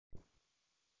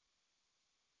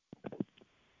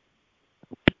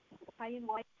Chaim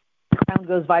White,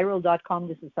 SoundGoesViral.com.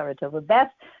 This is Sarah Tova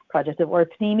Best, Project of Or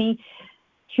Pnimi.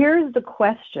 Here's the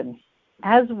question.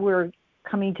 As we're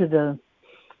coming to the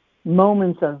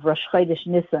moments of Rosh Chodesh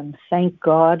Nisan, thank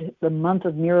God, the month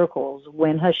of miracles,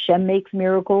 when Hashem makes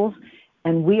miracles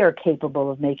and we are capable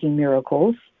of making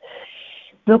miracles.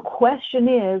 The question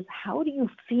is, how do you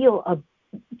feel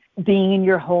being in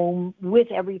your home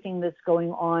with everything that's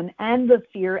going on and the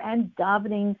fear and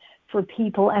davening for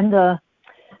people and the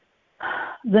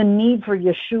need for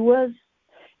Yeshuas?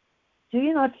 Do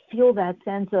you not feel that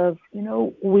sense of,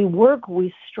 we work,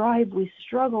 we strive, we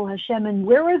struggle, Hashem, and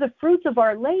where are the fruits of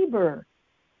our labor?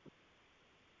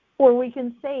 Or we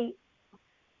can say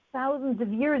thousands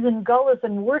of years in Gullus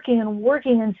and working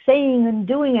and saying and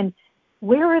doing, and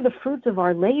where are the fruits of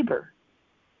our labor?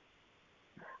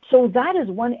 So that is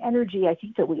one energy I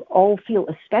think that we all feel,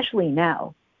 especially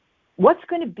now. What's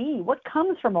going to be? What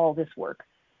comes from all this work?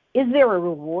 Is there a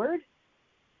reward?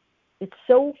 It's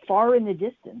so far in the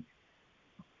distance.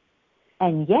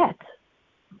 And yet,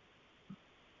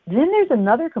 then there's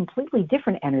another completely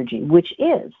different energy, which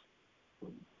is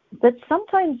that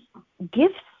sometimes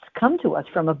gifts come to us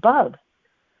from above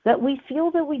that we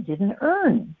feel that we didn't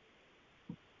earn.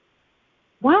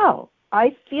 Wow,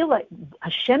 I feel like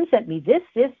Hashem sent me this,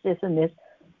 and this.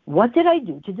 What did I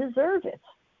do to deserve it?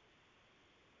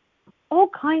 All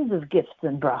kinds of gifts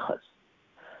and brachas.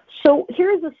 So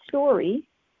here's a story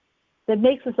that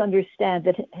makes us understand,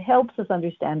 that helps us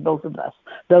understand both of us,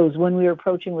 those when we were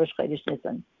approaching Rosh Chodesh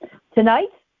Nisan.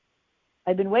 Tonight,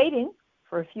 I've been waiting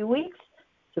for a few weeks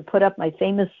to put up my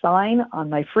famous sign on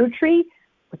my fruit tree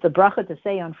with the bracha to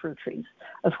say on fruit trees.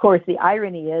 Of course, the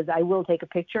irony is I will take a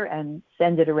picture and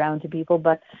send it around to people,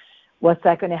 but what's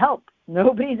that going to help?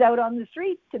 Nobody's out on the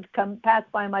street to come pass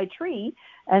by my tree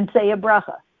and say a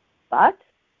bracha. But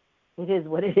it is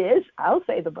what it is. I'll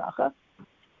say the bracha.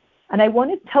 And I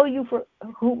want to tell you, for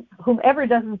whomever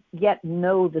doesn't yet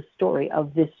know the story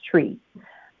of this tree,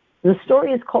 the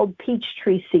story is called Peach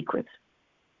Tree Secret.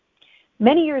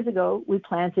 Many years ago, we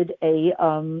planted a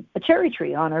cherry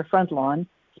tree on our front lawn,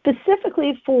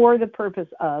 specifically for the purpose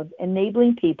of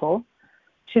enabling people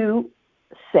to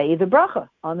say the bracha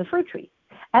on the fruit tree.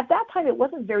 At that time, it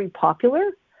wasn't very popular.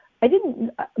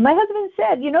 My husband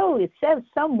said, it says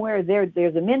somewhere there's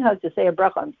a minhag to say a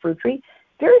bracha on fruit tree.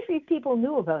 Very few people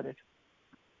knew about it.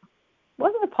 It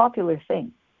wasn't a popular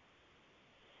thing.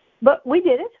 But we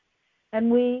did it, and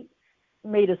we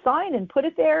made a sign and put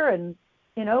it there, and,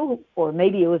 or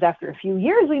maybe it was after a few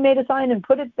years we made a sign and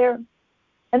put it there.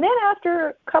 And then after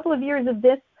a couple of years of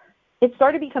this, it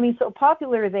started becoming so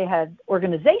popular, they had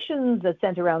organizations that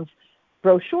sent around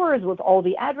brochures with all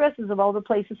the addresses of all the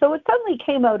places, so it suddenly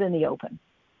came out in the open.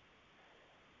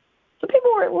 So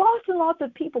lots and lots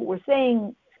of people were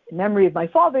saying, in memory of my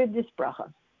father, this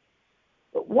bracha.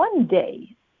 But one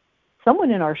day, someone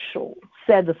in our shul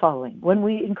said the following. When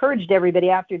we encouraged everybody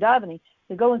after davening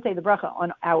to go and say the bracha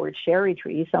on our cherry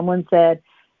tree, someone said,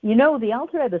 the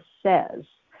Alter Rebbe says,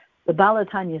 the Baal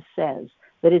HaTanya says,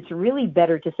 that it's really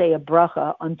better to say a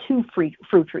bracha on two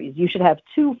fruit trees. You should have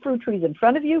two fruit trees in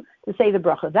front of you to say the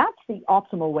bracha. That's the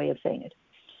optimal way of saying it.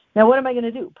 Now, what am I going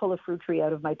to do? Pull a fruit tree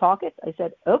out of my pocket? I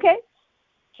said, okay,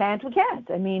 we can't.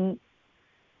 I mean,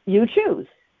 you choose.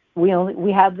 We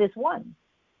have this one.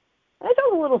 And I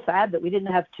felt a little sad that we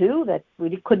didn't have two, that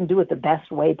we couldn't do it the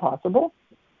best way possible.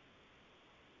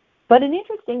 But an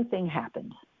interesting thing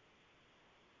happened.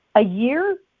 A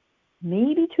year,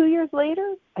 maybe 2 years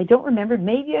later, I don't remember,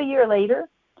 maybe a year later,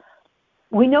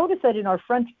 we noticed that in our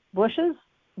front bushes,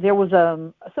 there was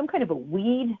some kind of a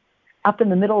weed up in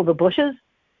the middle of the bushes.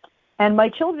 And my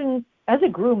children, as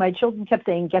it grew, my children kept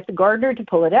saying, get the gardener to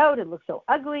pull it out. It looks so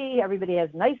ugly. Everybody has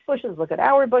nice bushes. Look at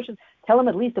our bushes. Tell him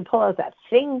at least to pull out that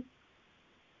thing.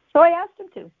 So I asked him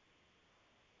to.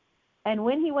 And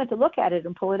when he went to look at it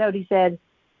and pull it out, he said,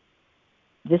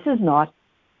 this is not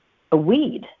a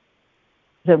weed.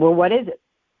 I said, well, what is it?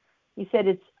 He said,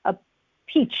 it's a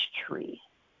peach tree.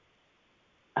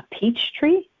 A peach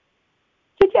tree?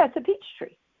 I said, yeah, it's a peach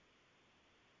tree.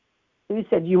 He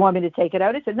said, you want me to take it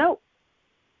out? I said, no.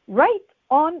 Right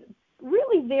on,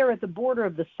 really there at the border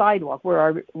of the sidewalk, where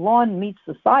our lawn meets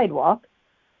the sidewalk,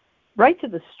 right to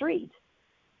the street,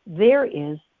 there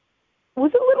was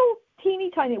a little teeny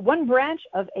tiny, one branch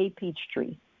of a peach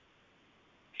tree.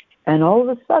 And all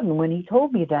of a sudden, when he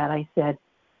told me that, I said,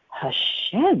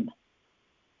 Hashem,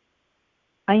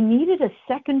 I needed a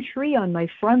second tree on my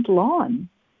front lawn.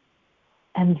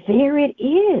 And there it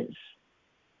is,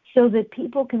 so that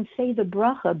people can say the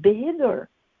bracha, behiddur,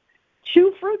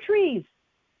 2 fruit trees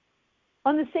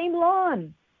on the same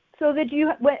lawn, so that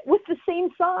with the same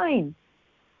sign.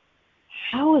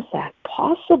 How is that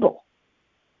possible?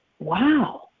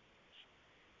 Wow.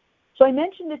 So I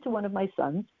mentioned it to one of my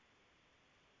sons.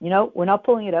 We're not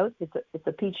pulling it out. It's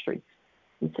a peach tree.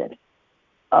 He said,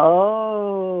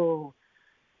 oh,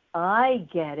 I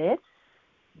get it.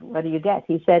 What do you get?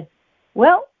 He said,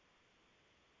 well,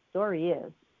 story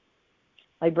is,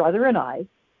 my brother and I,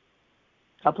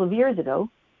 a couple of years ago,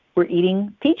 were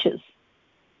eating peaches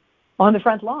on the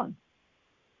front lawn.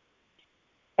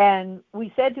 And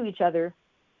we said to each other,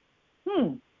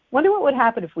 wonder what would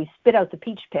happen if we spit out the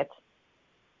peach pit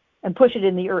and push it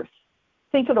in the earth.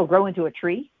 Think it'll grow into a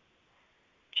tree?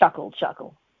 Chuckle,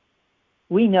 chuckle.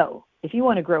 We know if you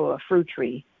want to grow a fruit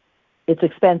tree, it's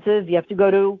expensive. You have to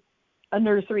go to a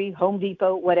nursery, Home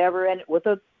Depot, whatever, and it's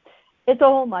a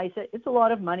whole nice. It's a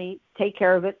lot of money. Take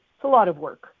care of it. It's a lot of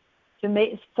work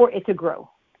for it to grow.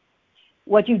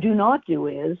 What you do not do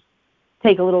is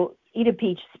eat a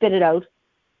peach, spit it out,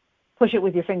 push it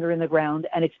with your finger in the ground,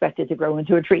 and expect it to grow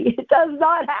into a tree. It does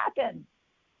not happen.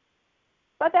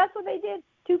 But that's what they did.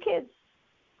 2 kids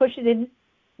pushed it in.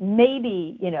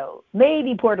 Maybe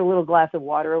poured a little glass of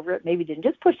water over it. Maybe didn't.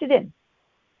 Just pushed it in.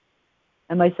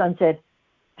 And my son said,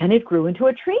 and it grew into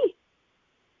a tree.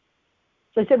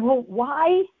 So I said, well,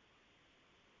 why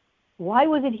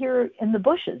was it here in the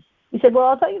bushes? He said, well,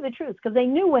 I'll tell you the truth, because they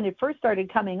knew when it first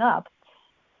started coming up,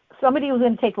 somebody was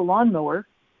going to take a lawnmower,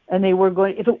 and they were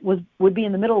going, if it would be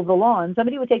in the middle of the lawn,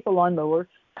 somebody would take the lawnmower,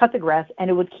 cut the grass, and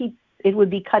it would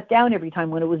be cut down every time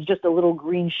when it was just a little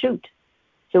green shoot.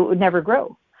 So it would never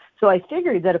grow. So I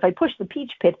figured that if I push the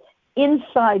peach pit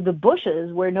inside the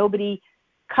bushes where nobody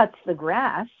cuts the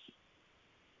grass,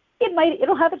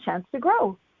 it'll have a chance to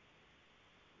grow.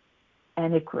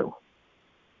 And it grew.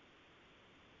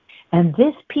 And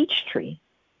this peach tree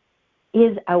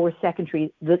is our second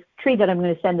tree, the tree that I'm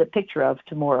going to send a picture of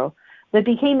tomorrow, that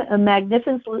became a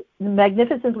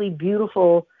magnificently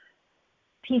beautiful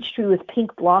peach tree with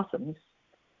pink blossoms.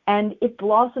 And it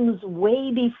blossoms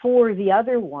way before the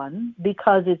other one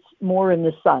because it's more in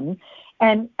the sun.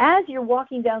 And as you're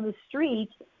walking down the street,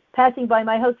 passing by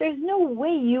my house, there's no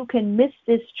way you can miss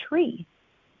this tree.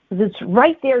 It's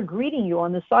right there greeting you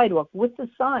on the sidewalk with the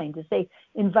sign to say,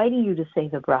 inviting you to say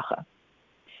the bracha.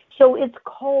 So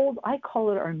I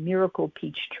call it our miracle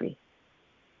peach tree.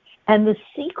 And the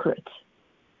secret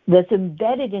that's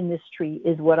embedded in this tree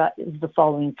is is the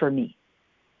following for me.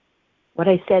 What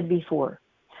I said before.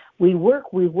 We work,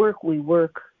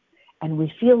 and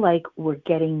we feel like we're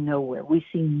getting nowhere. We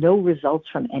see no results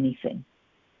from anything.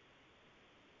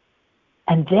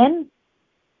 And then,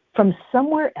 from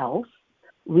somewhere else,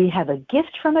 we have a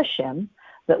gift from Hashem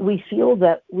that we feel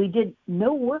that we did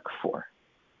no work for,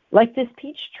 like this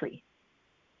peach tree.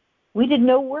 We did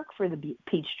no work for the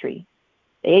peach tree.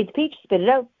 They ate the peach, spit it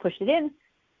out, pushed it in,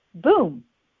 boom,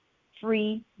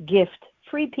 free gift,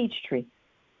 free peach tree.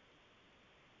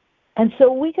 And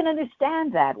so we can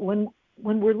understand that when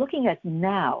we're looking at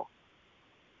now,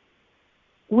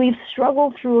 we've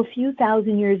struggled through a few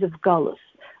thousand years of galus.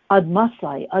 Ad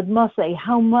Masai,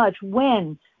 how much,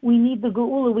 when? We need the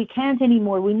Geula, we can't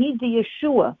anymore. We need the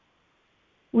Yeshua.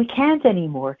 We can't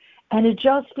anymore. And it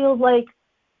just feels like,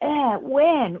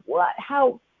 when, what,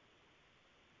 how?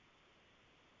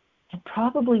 And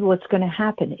probably what's going to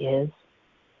happen is,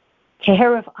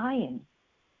 Keheref Ayin,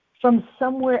 from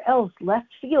somewhere else, left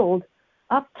field,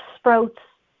 up sprouts,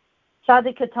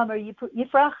 Tzadik Tamar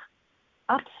Yifrach,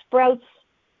 up sprouts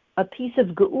a piece of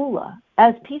Geula,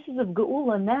 as pieces of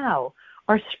Geula now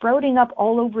are sprouting up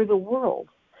all over the world,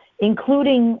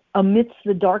 including amidst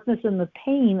the darkness and the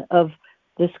pain of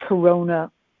this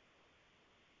corona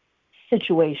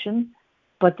situation,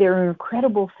 but there are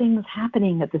incredible things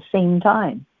happening at the same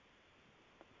time,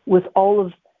 with all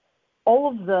of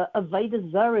the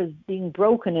Avodah Zaras being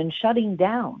broken and shutting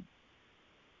down.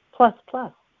 Plus.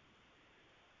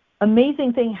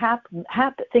 Amazing things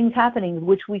happening,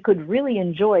 which we could really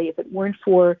enjoy if it weren't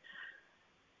for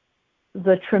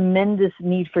the tremendous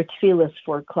need for tefillas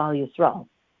for Klal Yisrael.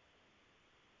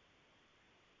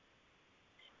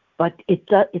 But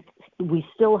we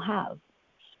still have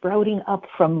sprouting up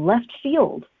from left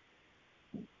field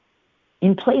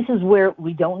in places where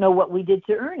we don't know what we did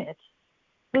to earn it.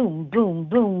 Boom, boom,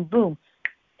 boom, boom,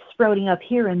 sprouting up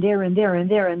here and there and there and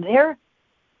there and there.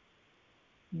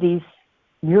 These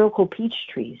miracle peach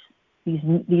trees,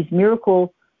 these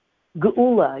miracle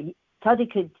geula,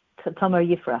 Tzadik Tamar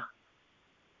Yifrach.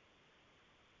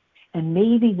 And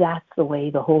maybe that's the way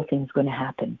the whole thing's going to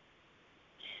happen.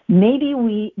 Maybe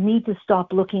we need to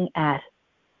stop looking at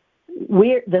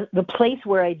where the place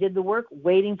where I did the work,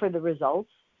 waiting for the results,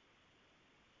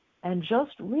 and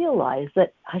just realize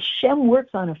that Hashem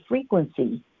works on a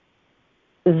frequency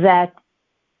that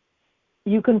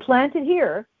You can plant it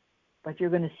here, but you're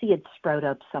going to see it sprout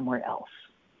up somewhere else.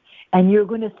 And you're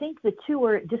going to think the two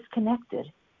are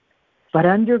disconnected, but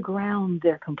underground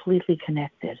they're completely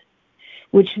connected,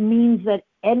 which means that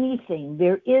anything,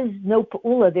 there is no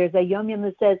pa'ula. There's a yom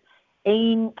that says,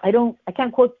 I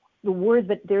can't quote the word,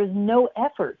 but there's no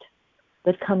effort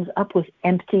that comes up with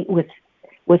empty,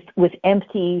 with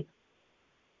empty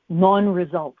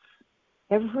non-results.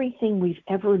 Everything we've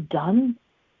ever done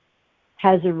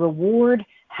has a reward,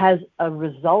 has a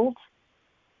result,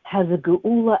 has a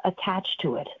geula attached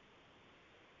to it.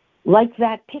 Like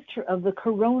that picture of the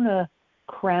corona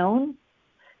crown,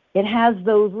 it has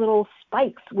those little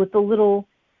spikes with the little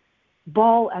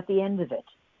ball at the end of it,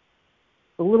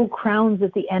 the little crowns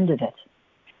at the end of it.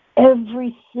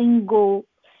 Every single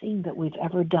thing that we've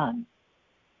ever done,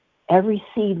 every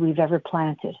seed we've ever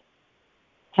planted,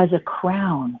 has a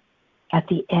crown at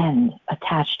the end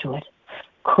attached to it.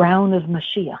 Crown of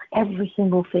Mashiach, every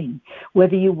single thing.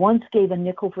 Whether you once gave a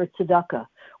nickel for tzedakah,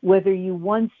 whether you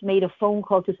once made a phone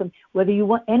call to some, whether you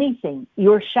want anything,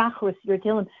 your shachris, your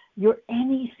tehillim, your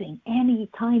anything, any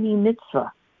tiny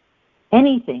mitzvah,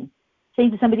 anything. Say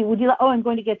to somebody, would you like, I'm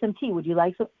going to get some tea, would you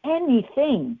like some?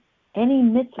 Anything, any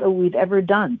mitzvah we've ever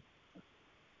done,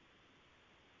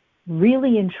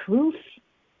 really in truth,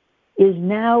 is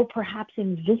now perhaps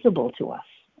invisible to us.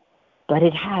 But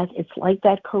it's like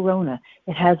that corona.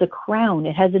 It has a crown,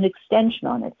 it has an extension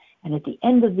on it. And at the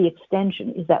end of the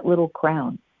extension is that little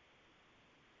crown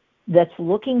that's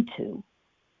looking to,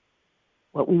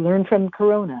 what we learned from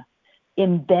corona,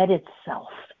 embed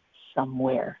itself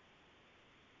somewhere.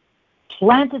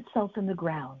 Plant itself in the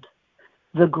ground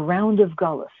of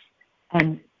Gullus,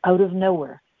 and out of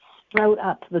nowhere, sprout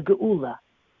up the geula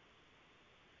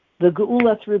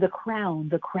through the crown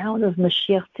of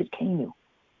Mashiach Tzidkenu.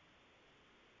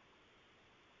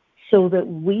 So that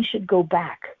we should go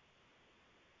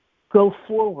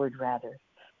forward rather,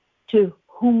 to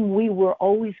whom we were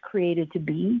always created to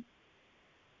be,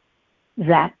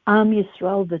 that Am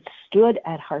Yisrael that stood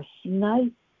at Har Sinai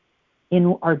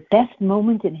in our best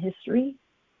moment in history,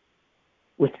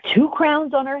 with two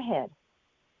crowns on our head,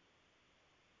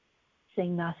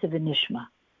 saying Nasa v'Nishma.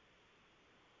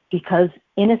 Because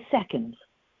in a second,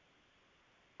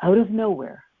 out of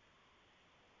nowhere,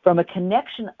 from a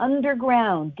connection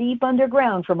underground, deep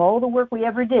underground, from all the work we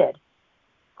ever did,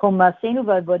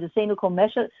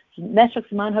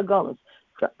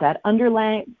 that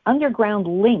underground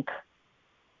link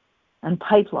and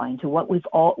pipeline to what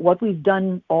we've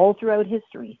done all throughout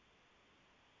history,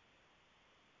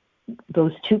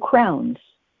 those two crowns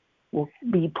will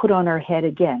be put on our head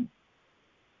again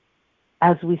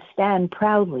as we stand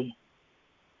proudly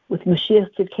with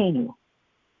Mashiach Tzidkenu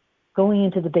going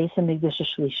into the Beis HaMikdash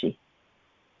Shlishi.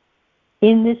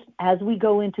 In this, as we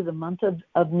go into the month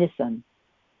of Nisan,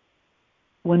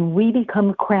 when we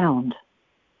become crowned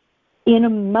in a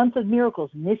month of miracles,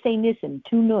 Nisei Nisan,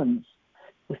 two nuns,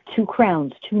 with two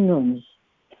crowns, two nuns,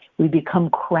 we become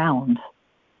crowned,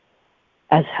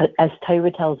 as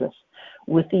Torah tells us,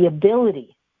 with the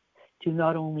ability to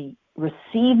not only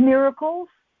receive miracles,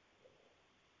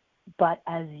 but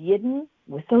as Yidden,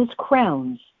 with those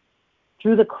crowns,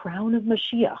 through the crown of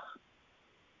Mashiach,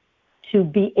 to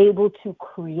be able to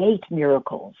create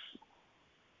miracles,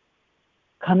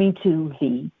 coming to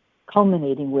the,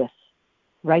 culminating with,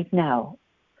 right now,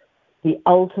 the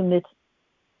ultimate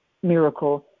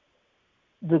miracle,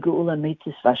 the Geula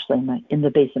Mitzvah Shlema in the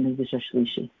Beis HaMikdash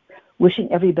Shlishi.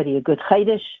 Wishing everybody a good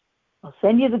Chaydish. I'll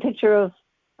send you the picture of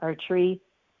our tree.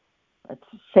 Let's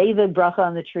say the bracha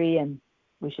on the tree, and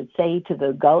we should say to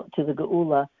the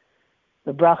Geula,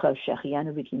 the bracha of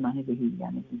Shechianu V'Kimanu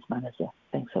V'Hiyanu V'Zman Hazeh.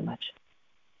 Thanks so much.